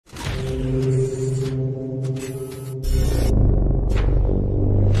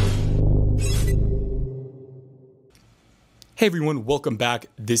Hey everyone, welcome back.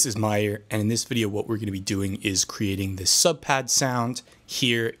 This is Meyer, and in this video what we're going to be doing is creating this SubPad sound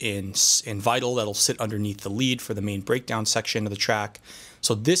here in Vital that'll sit underneath the lead for the main breakdown section of the track.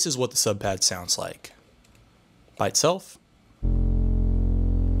 So this is what the SubPad sounds like by itself.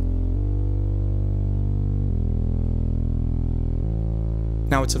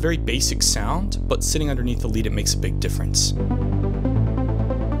 Now it's a very basic sound, but sitting underneath the lead it makes a big difference.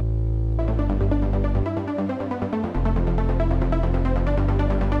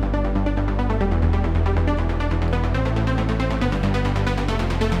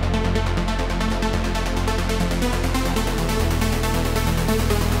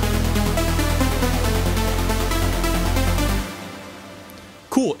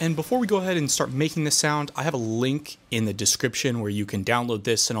 Cool, and before we go ahead and start making this sound, I have a link in the description where you can download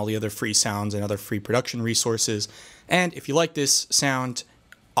this and all the other free sounds and other free production resources. And if you like this sound,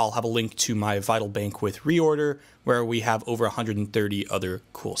 I'll have a link to my Vital bank with ReOrder, where we have over 130 other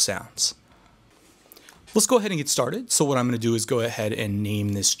cool sounds. Let's go ahead and get started. So what I'm going to do is go ahead and name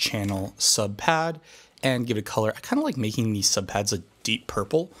this channel SubPad and give it a color. I kind of like making these subpads a deep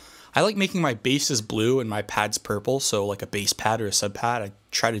purple. I like making my bases blue and my pads purple, so like a base pad or a sub pad. I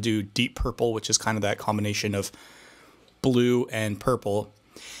try to do deep purple, which is kind of that combination of blue and purple.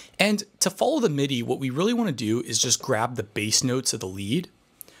 And to follow the MIDI, what we really want to do is just grab the bass notes of the lead.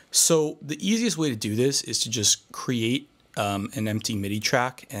 So the easiest way to do this is to just create an empty MIDI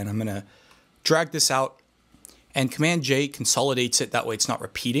track, and I'm going to drag this out, and Command J consolidates it, that way it's not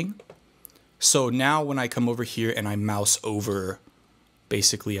repeating. So now when I come over here and I mouse over,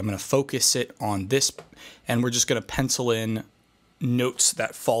 basically, I'm going to focus it on this, and we're just going to pencil in notes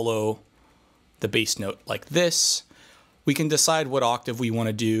that follow the bass note like this. We can decide what octave we want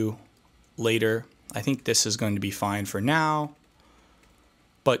to do later. I think this is going to be fine for now,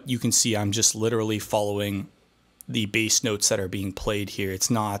 but you can see I'm just literally following the bass notes that are being played here. It's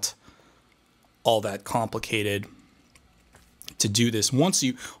not all that complicated to do this.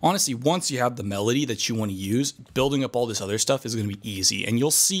 Honestly, once you have the melody that you want to use, building up all this other stuff is going to be easy. And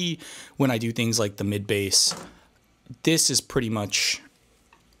you'll see when I do things like the mid bass, this is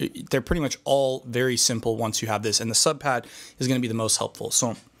they're pretty much all very simple once you have this, and the SubPad is going to be the most helpful.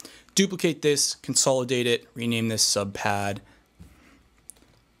 So duplicate this, consolidate it, rename this SubPad.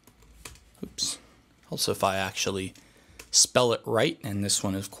 Oops. Also, if I actually spell it right, and this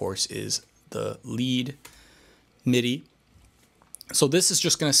one of course is the lead MIDI. So this is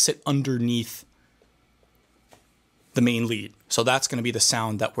just going to sit underneath the main lead. So that's going to be the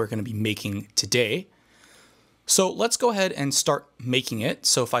sound that we're going to be making today. So let's go ahead and start making it.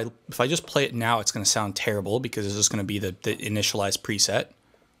 So if I just play it now, it's going to sound terrible because it's just going to be the initialized preset.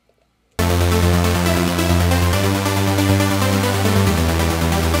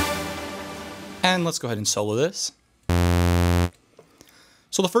 And let's go ahead and solo this.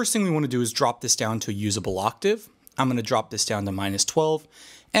 So the first thing we want to do is drop this down to a usable octave. I'm going to drop this down to -12.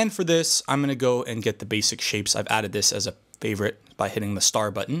 And for this, I'm going to go and get the basic shapes. I've added this as a favorite by hitting the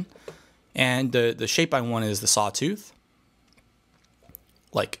star button. And the shape I want is the sawtooth,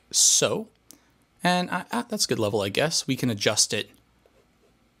 like so. And that's a good level, I guess. We can adjust it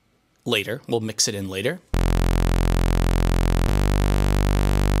later. We'll mix it in later.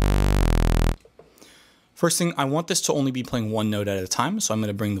 First thing, I want this to only be playing one note at a time. So I'm going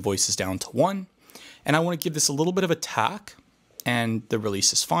to bring the voices down to 1. And I want to give this a little bit of attack, and the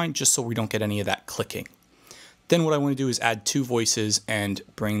release is fine, just so we don't get any of that clicking. Then what I want to do is add 2 voices and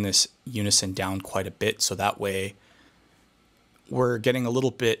bring this unison down quite a bit, so that way we're getting a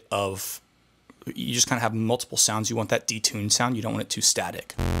little bit of, you just kind of have multiple sounds. You want that detuned sound, you don't want it too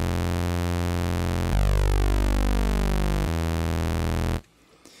static.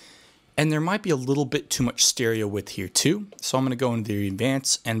 And there might be a little bit too much stereo width here too. So I'm going to go into the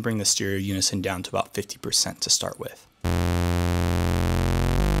advance and bring the stereo unison down to about 50% to start with.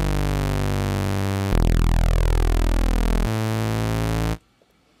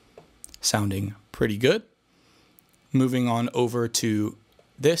 Sounding pretty good. Moving on over to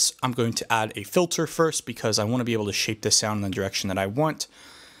this, I'm going to add a filter first because I want to be able to shape this sound in the direction that I want.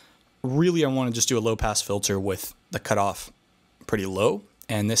 Really, I want to just do a low pass filter with the cutoff pretty low.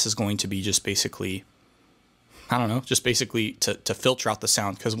 And this is going to be just basically, I don't know, just basically to filter out the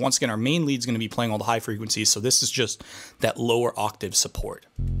sound. Because once again, our main lead is going to be playing all the high frequencies. So this is just that lower octave support.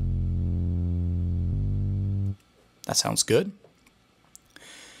 That sounds good.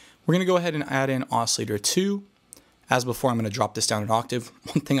 We're going to go ahead and add in oscillator 2. As before, I'm going to drop this down an octave.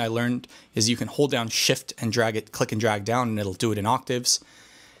 One thing I learned is you can hold down shift and drag it, click and drag down, and it'll do it in octaves.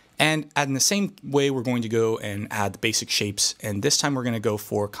 And in the same way, we're going to go and add the basic shapes. And this time we're going to go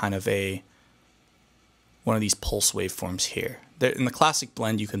for kind of a one of these pulse waveforms here. In the classic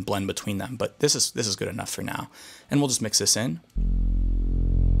blend, you can blend between them, but this is good enough for now. And we'll just mix this in.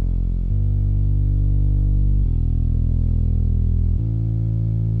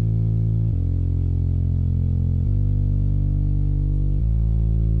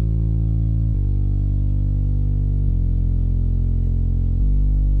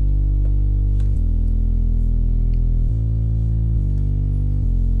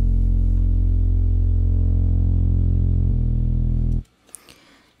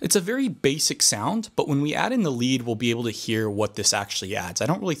 It's a very basic sound, but when we add in the lead, we'll be able to hear what this actually adds. I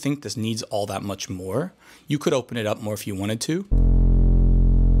don't really think this needs all that much more. You could open it up more if you wanted to.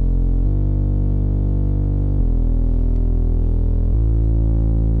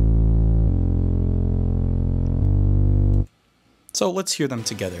 So let's hear them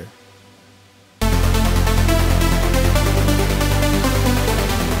together.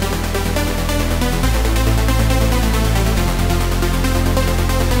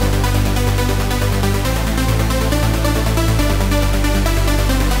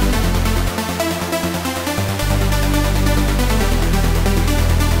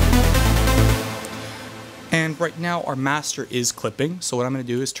 And right now our master is clipping, so what I'm going to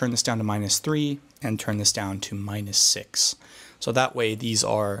do is turn this down to -3 and turn this down to -6. So that way these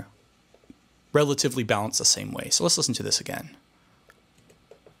are relatively balanced the same way. So let's listen to this again.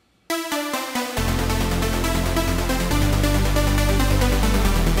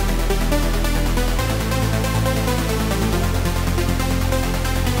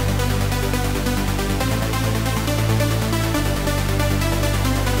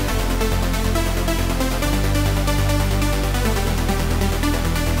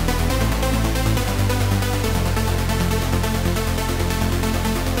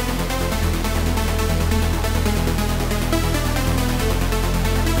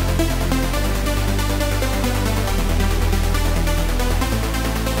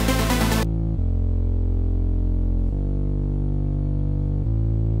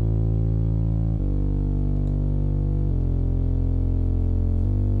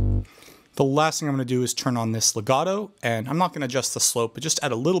 The last thing I'm going to do is turn on this legato, and I'm not going to adjust the slope, but just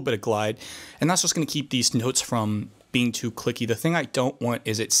add a little bit of glide, and that's just going to keep these notes from being too clicky. The thing I don't want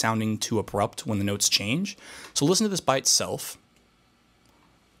is it sounding too abrupt when the notes change. So listen to this by itself.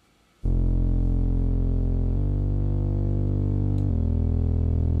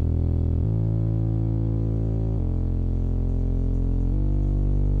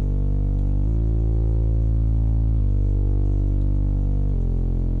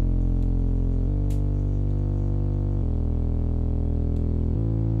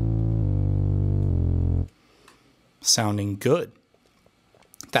 Sounding good.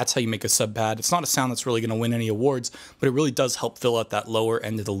 That's how you make a SubPad. It's not a sound that's really going to win any awards, but it really does help fill out that lower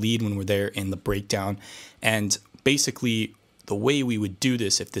end of the lead when we're there in the breakdown. And basically, the way we would do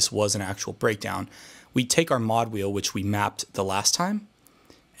this if this was an actual breakdown, we take our mod wheel, which we mapped the last time,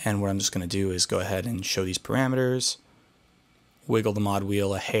 and what I'm just going to do is go ahead and show these parameters, wiggle the mod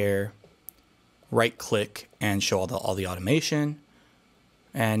wheel a hair, right click, and show all the automation.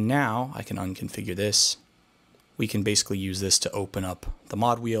 And now I can unconfigure this. We can basically use this to open up the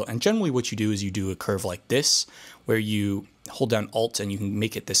mod wheel. And generally what you do is you do a curve like this, where you hold down Alt and you can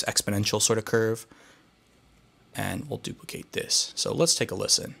make it this exponential sort of curve. And we'll duplicate this. So let's take a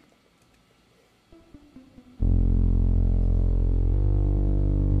listen.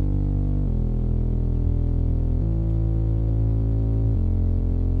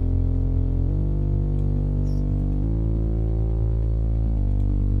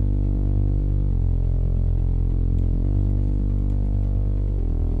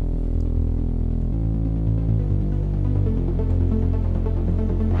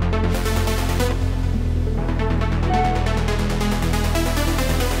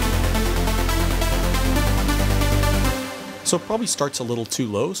 So it probably starts a little too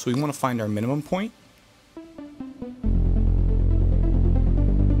low, so we want to find our minimum point.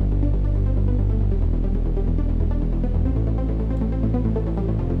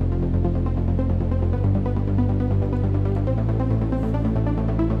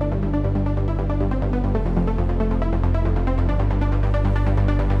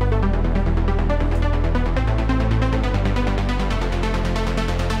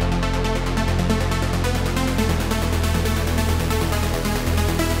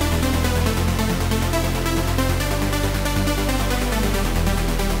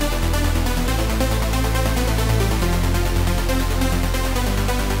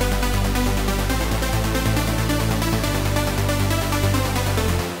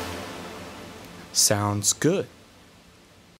 Sounds good.